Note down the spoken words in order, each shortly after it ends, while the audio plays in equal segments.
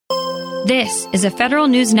This is a Federal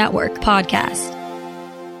News Network podcast.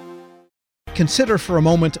 Consider for a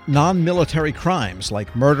moment non-military crimes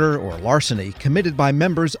like murder or larceny committed by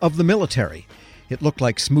members of the military. It looked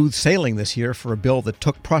like smooth sailing this year for a bill that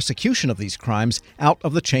took prosecution of these crimes out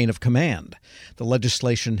of the chain of command. The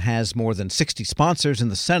legislation has more than 60 sponsors in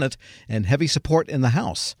the Senate and heavy support in the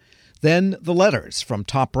House. Then the letters from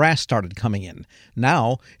top brass started coming in.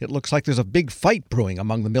 Now it looks like there's a big fight brewing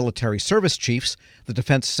among the military service chiefs, the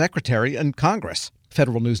defense secretary, and Congress.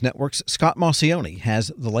 Federal News Network's Scott Maucione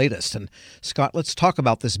has the latest. And Scott, let's talk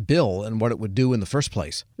about this bill and what it would do in the first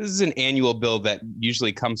place. This is an annual bill that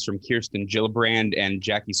usually comes from Kirsten Gillibrand and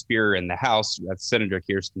Jackie Speier in the House. That's Senator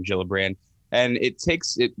Kirsten Gillibrand. And it's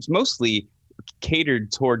mostly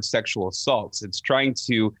catered towards sexual assaults. It's trying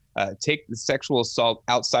to take the sexual assault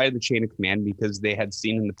outside of the chain of command because they had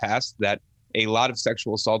seen in the past that a lot of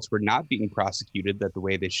sexual assaults were not being prosecuted the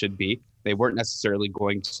way they should be. They weren't necessarily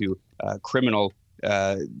going to criminal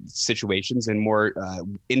situations and more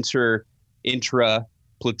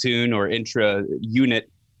intra-platoon or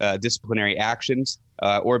intra-unit disciplinary actions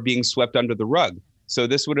or being swept under the rug. So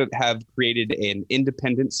this would have created an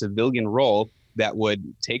independent civilian role that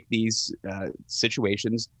would take these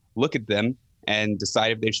situations, look at them, and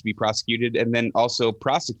decide if they should be prosecuted, and then also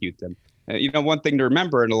prosecute them. One thing to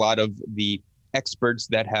remember, and a lot of the experts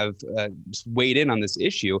that have weighed in on this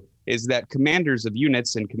issue, is that commanders of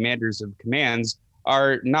units and commanders of commands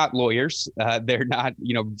are not lawyers. They're not,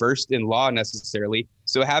 versed in law necessarily.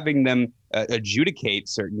 So having them adjudicate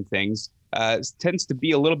certain things tends to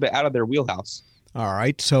be a little bit out of their wheelhouse. All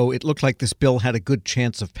right, so it looked like this bill had a good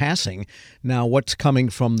chance of passing. Now, what's coming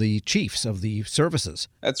from the chiefs of the services?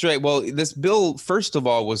 That's right. Well, this bill, first of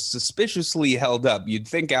all, was suspiciously held up. You'd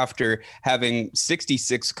think after having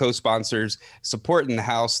 66 co-sponsors support in the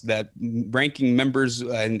House that ranking members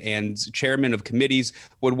and chairmen of committees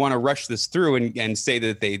would want to rush this through and say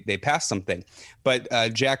that they passed something. But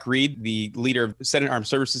Jack Reed, the leader of the Senate Armed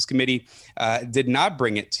Services Committee, did not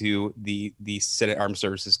bring it to the Senate Armed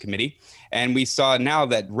Services Committee. And we saw now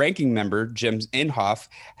that ranking member Jim Inhofe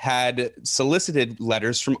had solicited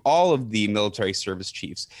letters from all of the military service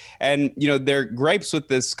chiefs. And, their gripes with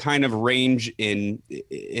this kind of range in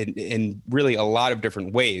really a lot of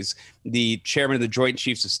different ways. The chairman of the Joint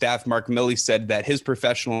Chiefs of Staff, Mark Milley, said that his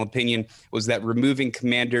professional opinion was that removing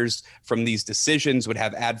commanders from these decisions would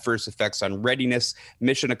have adverse effects on readiness,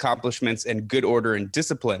 mission accomplishments, and good order and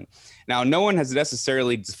discipline. Now, no one has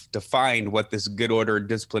necessarily defined what this good order and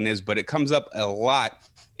discipline is, but it comes up a lot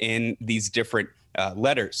in these different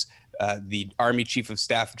letters. The Army Chief of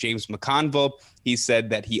Staff, James McConville, he said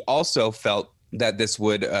that he also felt that this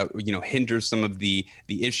would, hinder some of the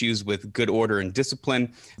issues with good order and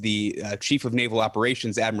discipline. The Chief of Naval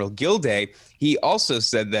Operations, Admiral Gilday, he also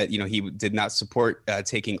said that, he did not support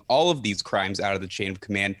taking all of these crimes out of the chain of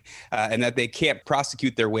command and that they can't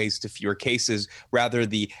prosecute their ways to fewer cases. Rather,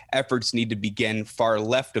 the efforts need to begin far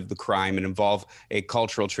left of the crime and involve a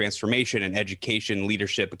cultural transformation and education,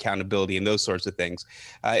 leadership, accountability, and those sorts of things.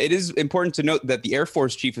 It is important to note that the Air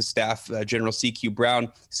Force Chief of Staff, General C.Q.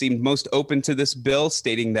 Brown, seemed most open to this bill,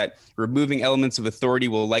 stating that removing elements of authority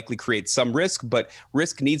will likely create some risk, but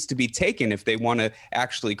risk needs to be taken if they want to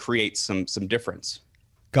actually create some difference.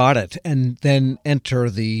 Got it. And then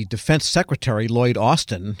enter the Defense Secretary, Lloyd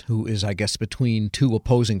Austin, who is, I guess, between two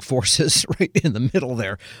opposing forces right in the middle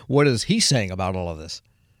there. What is he saying about all of this?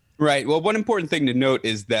 Right. Well, one important thing to note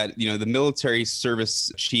is that, the military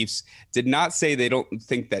service chiefs did not say they don't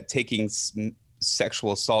think that taking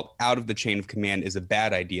sexual assault out of the chain of command is a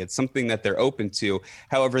bad idea. It's something that they're open to.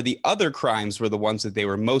 However, the other crimes were the ones that they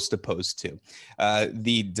were most opposed to.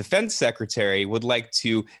 The defense secretary would like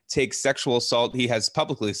to take sexual assault. He has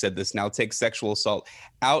publicly said this now, take sexual assault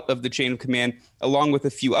out of the chain of command, along with a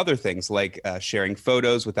few other things like sharing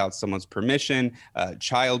photos without someone's permission,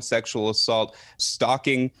 child sexual assault,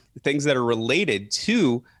 stalking, things that are related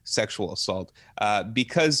to sexual assault,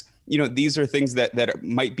 because these are things that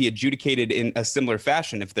might be adjudicated in a similar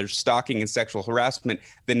fashion. If there's stalking and sexual harassment,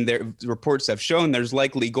 then their reports have shown there's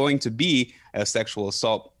likely going to be a sexual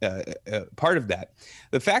assault part of that.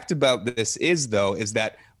 The fact about this is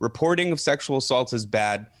that reporting of sexual assaults is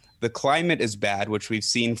bad. The climate is bad, which we've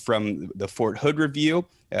seen from the Fort Hood review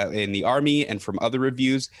in the Army and from other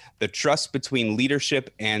reviews. The trust between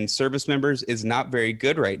leadership and service members is not very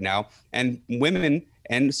good right now. And women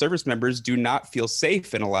and service members do not feel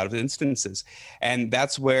safe in a lot of instances. And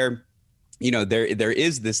that's where there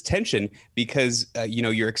is this tension because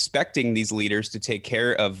you're expecting these leaders to take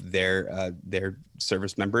care of their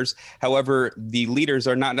service members. However, the leaders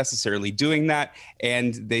are not necessarily doing that,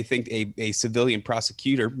 and they think a civilian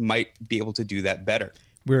prosecutor might be able to do that better.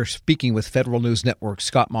 We're speaking with Federal News Network's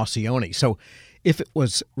Scott Maucione. So if it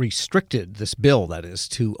was restricted, this bill, that is,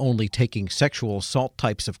 to only taking sexual assault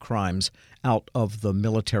types of crimes out of the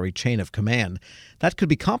military chain of command, that could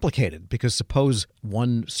be complicated because suppose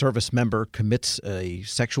one service member commits a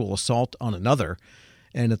sexual assault on another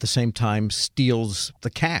and at the same time steals the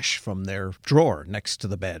cash from their drawer next to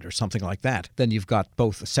the bed or something like that. Then you've got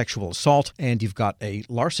both a sexual assault and you've got a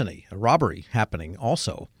larceny, a robbery happening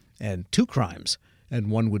also, and two crimes. And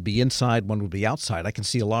one would be inside, one would be outside. I can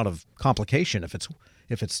see a lot of complication if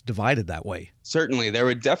it's divided that way. Certainly, there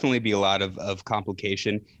would definitely be a lot of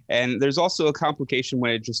complication. And there's also a complication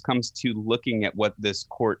when it just comes to looking at what this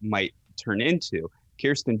court might turn into.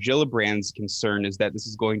 Kirsten Gillibrand's concern is that this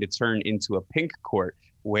is going to turn into a pink court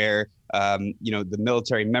where, the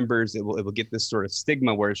military members, it will get this sort of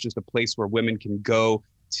stigma where it's just a place where women can go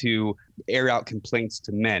to air out complaints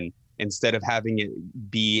to men instead of having it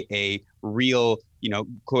be a real,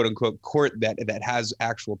 quote unquote court that has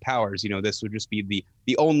actual powers. This would just be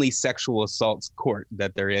the only sexual assaults court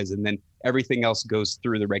that there is. And then everything else goes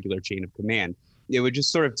through the regular chain of command. It would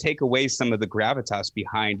just sort of take away some of the gravitas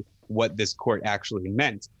behind what this court actually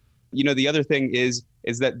meant. The other thing is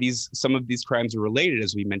that some of these crimes are related,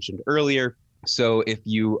 as we mentioned earlier. So if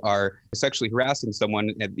you are sexually harassing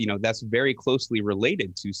someone, that's very closely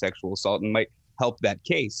related to sexual assault and might help that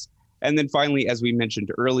case. And then finally, as we mentioned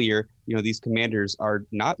earlier, these commanders are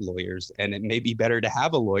not lawyers, and it may be better to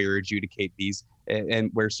have a lawyer adjudicate these, and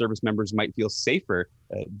where service members might feel safer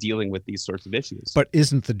dealing with these sorts of issues. But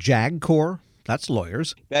isn't the JAG Corps? That's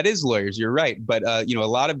lawyers. That is lawyers. You're right. But, a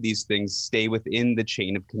lot of these things stay within the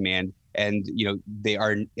chain of command, and, they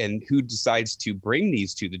are, and who decides to bring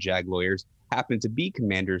these to the JAG lawyers happen to be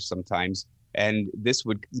commanders sometimes. And this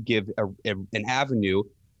would give an avenue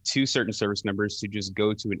to certain service members to just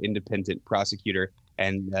go to an independent prosecutor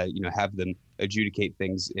and, have them adjudicate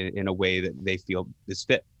things in a way that they feel is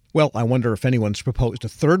fit. Well, I wonder if anyone's proposed a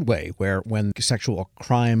third way where when sexual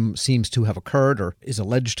crime seems to have occurred or is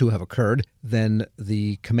alleged to have occurred, then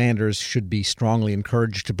the commanders should be strongly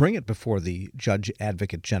encouraged to bring it before the judge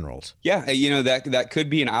advocate generals. Yeah, that could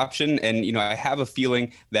be an option. And, I have a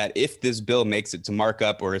feeling that if this bill makes it to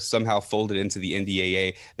markup or is somehow folded into the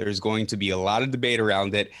NDAA, there's going to be a lot of debate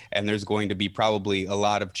around it, and there's going to be probably a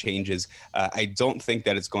lot of changes. I don't think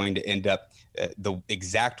that it's going to end up the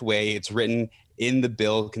exact way it's written in the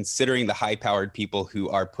bill, considering the high-powered people who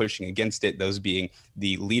are pushing against it, those being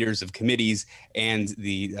the leaders of committees and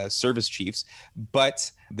the service chiefs. But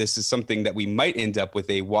this is something that we might end up with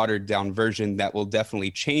a watered-down version that will definitely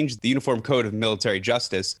change the Uniform Code of Military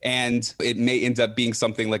Justice. And it may end up being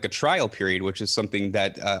something like a trial period, which is something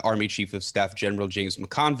that Army Chief of Staff General James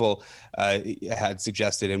McConville had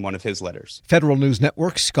suggested in one of his letters. Federal News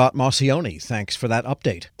Network's Scott Maucione, thanks for that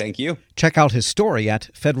update. Thank you. Check out his story at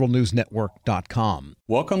federalnewsnetwork.com.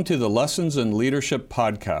 Welcome to the Lessons in Leadership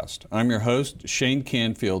podcast. I'm your host, Shane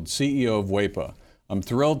Canfield, CEO of WEPA. I'm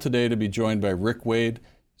thrilled today to be joined by Rick Wade,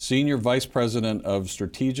 Senior Vice President of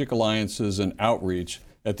Strategic Alliances and Outreach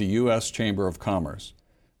at the U.S. Chamber of Commerce.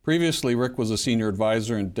 Previously, Rick was a Senior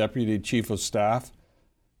Advisor and Deputy Chief of Staff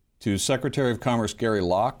to Secretary of Commerce Gary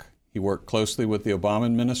Locke. He worked closely with the Obama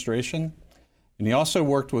administration, and he also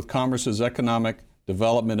worked with Commerce's Economic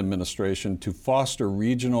Development Administration to foster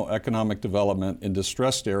regional economic development in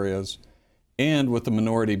distressed areas, and with the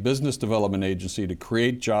Minority Business Development Agency to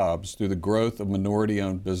create jobs through the growth of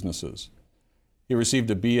minority-owned businesses. He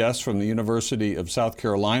received a BS from the University of South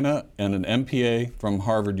Carolina and an MPA from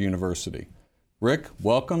Harvard University. Rick,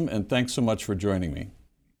 welcome, and thanks so much for joining me.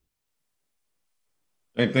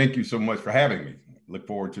 And thank you so much for having me. Look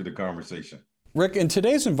forward to the conversation. Rick, in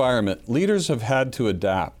today's environment, leaders have had to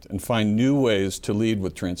adapt and find new ways to lead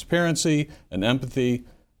with transparency and empathy.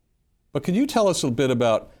 But can you tell us a bit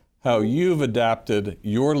about how you've adapted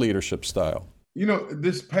your leadership style?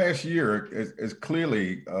 This past year has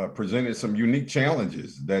clearly presented some unique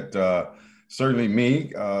challenges that certainly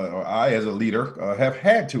me or I as a leader have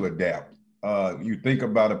had to adapt. You think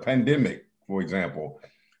about a pandemic, for example,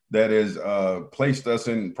 that has placed us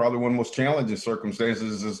in probably one of the most challenging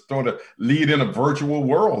circumstances is sort of lead in a virtual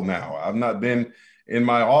world now. I've not been in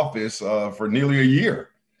my office for nearly a year.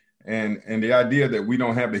 And the idea that we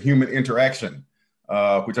don't have the human interaction,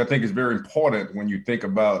 which I think is very important when you think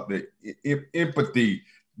about the empathy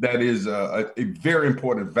that is a very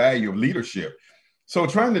important value of leadership. So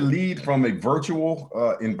trying to lead from a virtual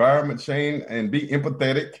environment, Shane, and be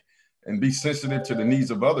empathetic and be sensitive to the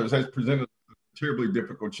needs of others has presented a terribly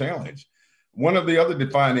difficult challenge. One of the other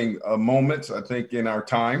defining moments, I think, in our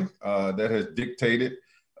time that has dictated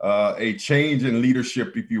a change in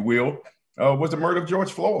leadership, if you will, was the murder of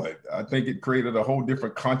George Floyd. I think it created a whole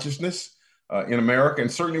different consciousness in America,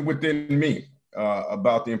 and certainly within me,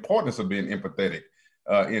 about the importance of being empathetic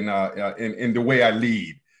in the way I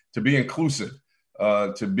lead, to be inclusive,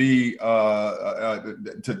 to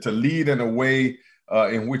lead in a way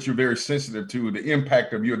in which you're very sensitive to the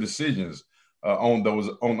impact of your decisions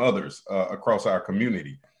on others across our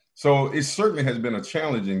community. So it certainly has been a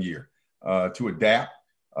challenging year to adapt,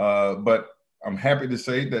 but I'm happy to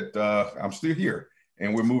say that I'm still here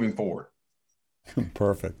and we're moving forward.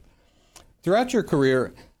 Perfect. Throughout your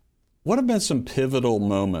career, what have been some pivotal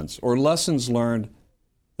moments or lessons learned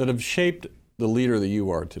that have shaped the leader that you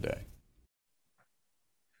are today?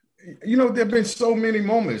 There have been so many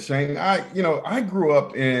moments, Shane. I grew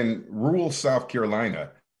up in rural South Carolina,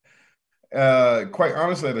 quite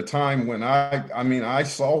honestly, at a time when I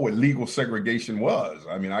saw what legal segregation was.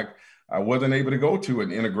 I wasn't able to go to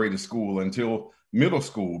an integrated school until middle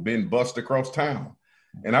school, being bused across town.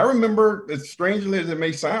 And I remember, as strangely as it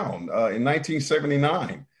may sound, in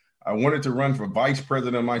 1979, I wanted to run for vice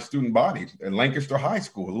president of my student body at Lancaster High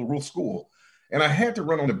School, a rural school. And I had to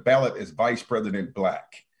run on the ballot as vice president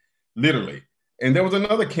black, literally. And there was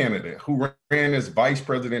another candidate who ran as vice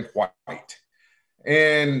president white.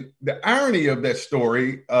 And the irony of that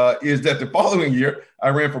story is that the following year, I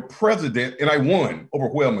ran for president and I won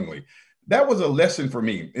overwhelmingly. That was a lesson for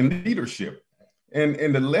me in leadership.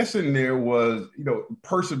 And the lesson there was,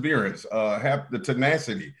 perseverance, have the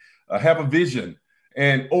tenacity, have a vision,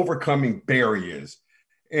 and overcoming barriers.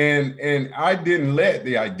 And I didn't let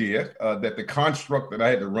the idea that the construct that I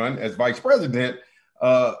had to run as vice president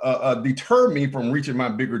deter me from reaching my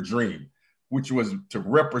bigger dream, which was to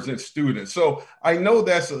represent students. So I know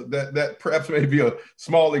that perhaps may be a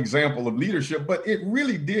small example of leadership, but it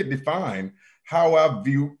really did define how I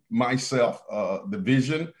view myself, the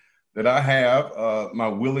vision that I have, my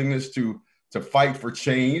willingness to fight for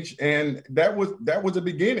change. And that was the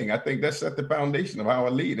beginning. I think that set the foundation of how I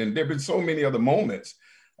lead. And there've been so many other moments.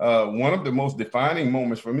 One of the most defining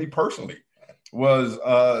moments for me personally was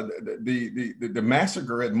the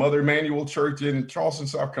massacre at Mother Emanuel Church in Charleston,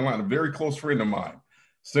 South Carolina. A very close friend of mine,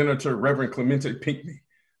 Senator Reverend Clemente Pinckney,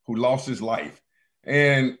 who lost his life.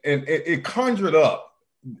 And it conjured up,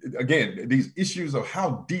 again, these issues of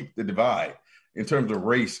how deep the divide in terms of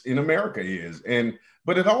race in America is.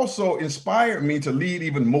 But it also inspired me to lead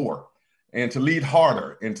even more and to lead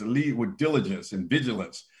harder and to lead with diligence and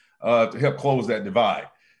vigilance to help close that divide.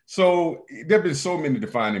 So there have been so many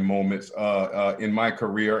defining moments in my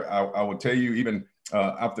career. I will tell you, even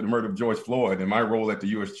after the murder of George Floyd and my role at the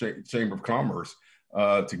U.S. Chamber of Commerce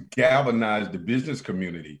to galvanize the business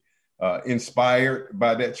community, inspired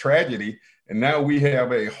by that tragedy. And now we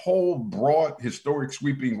have a whole broad, historic,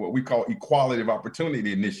 sweeping, what we call equality of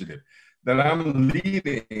opportunity initiative that I'm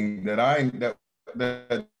leading, that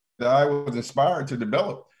I was inspired to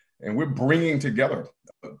develop. And we're bringing together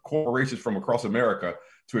corporations from across America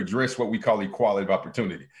to address what we call equality of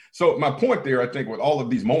opportunity. So my point there, I think, with all of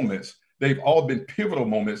these moments, they've all been pivotal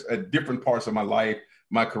moments at different parts of my life,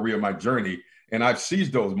 my career, my journey. And I've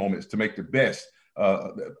seized those moments to make the best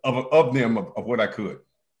of what I could.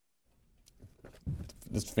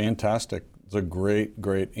 It's fantastic. It's a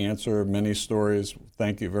great answer. Many stories.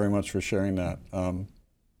 Thank you very much for sharing that.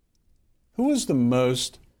 Who is the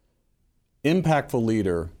most impactful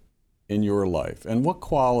leader in your life, and what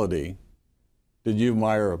quality did you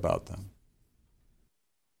admire about them?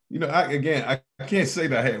 I can't say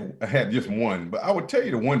that I had just one, but I would tell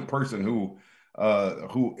you the one person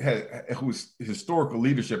whose historical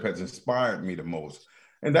leadership has inspired me the most,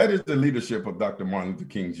 and that is the leadership of Dr. Martin Luther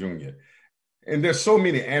King Jr. And there's so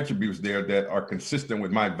many attributes there that are consistent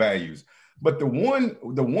with my values. But the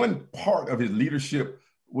one part of his leadership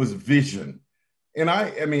was vision. And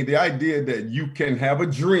I mean, the idea that you can have a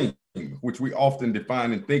dream, which we often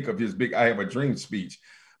define and think of his big "I have a dream" speech.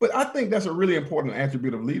 But I think that's a really important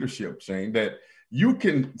attribute of leadership, Shane, that you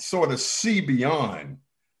can sort of see beyond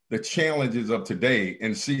the challenges of today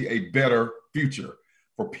and see a better future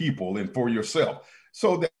for people and for yourself.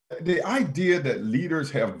 So the idea that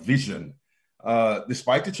leaders have vision,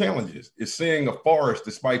 despite the challenges, is seeing a forest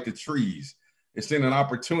despite the trees, is seeing an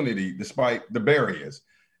opportunity despite the barriers.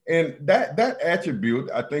 And that attribute,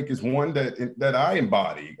 I think, is one that I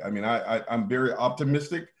embody. I mean, I'm very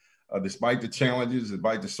optimistic, despite the challenges,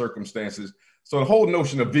 despite the circumstances. So the whole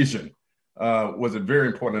notion of vision was a very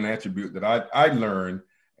important attribute that I learned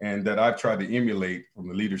and that I've tried to emulate from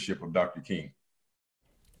the leadership of Dr. King.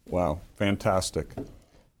 Wow, fantastic.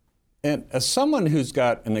 And as someone who's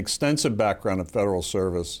got an extensive background in federal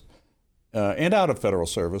service and out of federal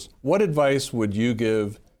service, what advice would you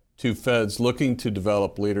give to feds looking to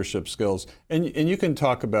develop leadership skills. And you can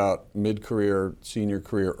talk about mid-career, senior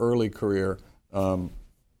career, early career.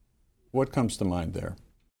 What comes to mind there?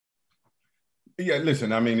 Yeah,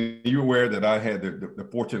 listen, I mean, you're aware that I had the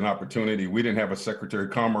fortunate opportunity. We didn't have a Secretary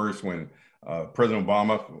of Commerce when President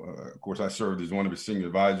Obama, of course, I served as one of his senior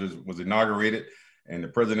advisors, was inaugurated. And the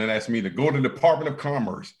president asked me to go to the Department of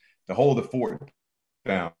Commerce to hold the fort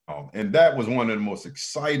down. And that was one of the most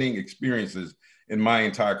exciting experiences in my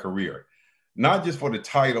entire career, not just for the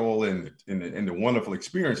title and the wonderful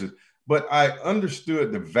experiences, but I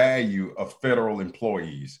understood the value of federal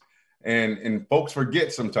employees. And folks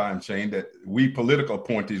forget sometimes, Shane, that we political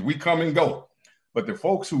appointees, we come and go, but the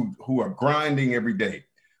folks who are grinding every day,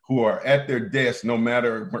 who are at their desk, no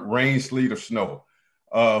matter rain, sleet, or snow,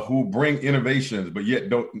 who bring innovations, but yet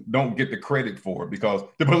don't get the credit for it because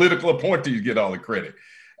the political appointees get all the credit.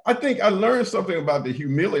 I think I learned something about the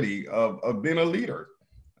humility of being a leader.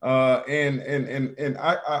 And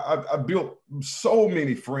I built so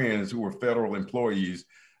many friends who were federal employees,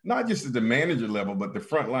 not just at the manager level, but the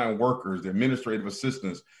frontline workers, the administrative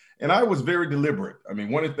assistants. And I was very deliberate. I mean,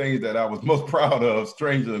 one of the things that I was most proud of,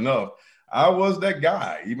 strangely enough, I was that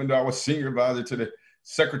guy, even though I was senior advisor to the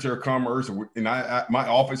Secretary of Commerce, and my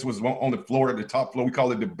office was on the floor, at the top floor. We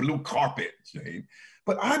call it the blue carpet, Shane.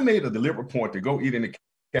 But I made a deliberate point to go eat in the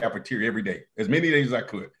cafeteria every day, as many days as I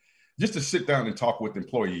could, just to sit down and talk with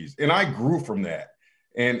employees. And I grew from that.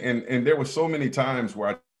 And there were so many times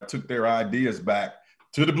where I took their ideas back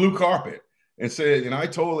to the blue carpet and said, and I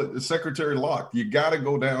told the Secretary Locke, you got to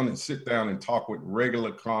go down and sit down and talk with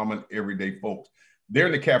regular, common, everyday folks. They're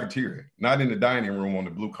in the cafeteria, not in the dining room on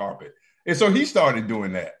the blue carpet. And so he started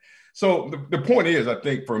doing that. So the point is, I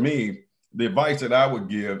think for me, the advice that I would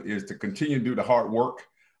give is to continue to do the hard work.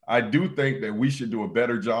 I do think that we should do a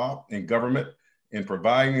better job in government in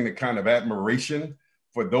providing the kind of admiration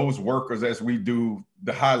for those workers as we do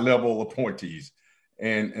the high level appointees.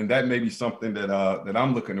 And that may be something that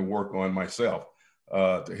I'm looking to work on myself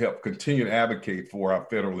to help continue to advocate for our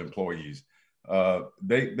federal employees. Those are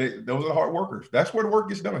the hard workers. That's where the work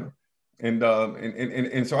gets done. And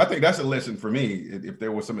so I think that's a lesson for me. If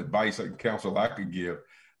there was some advice and counsel I could give,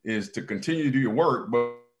 is to continue to do your work,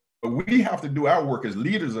 but we have to do our work as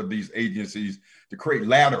leaders of these agencies to create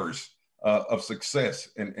ladders of success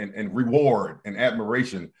and reward and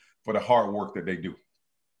admiration for the hard work that they do.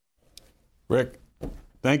 Rick,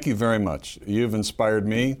 thank you very much. You've inspired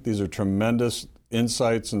me. These are tremendous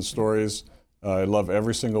insights and stories. I love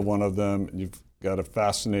every single one of them. You've got a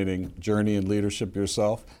fascinating journey in leadership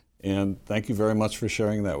yourself. And thank you very much for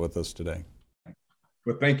sharing that with us today.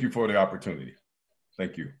 Well, thank you for the opportunity.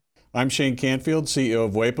 Thank you. I'm Shane Canfield, CEO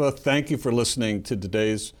of WEPA. Thank you for listening to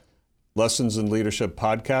today's Lessons in Leadership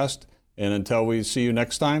podcast. And until we see you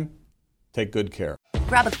next time, take good care.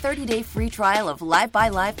 Grab a 30-day free trial of Live by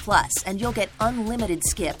Live Plus, and you'll get unlimited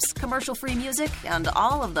skips, commercial-free music, and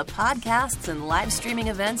all of the podcasts and live streaming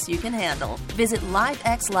events you can handle. Visit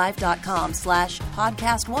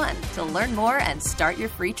livexlive.com/podcast1 to learn more and start your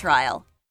free trial.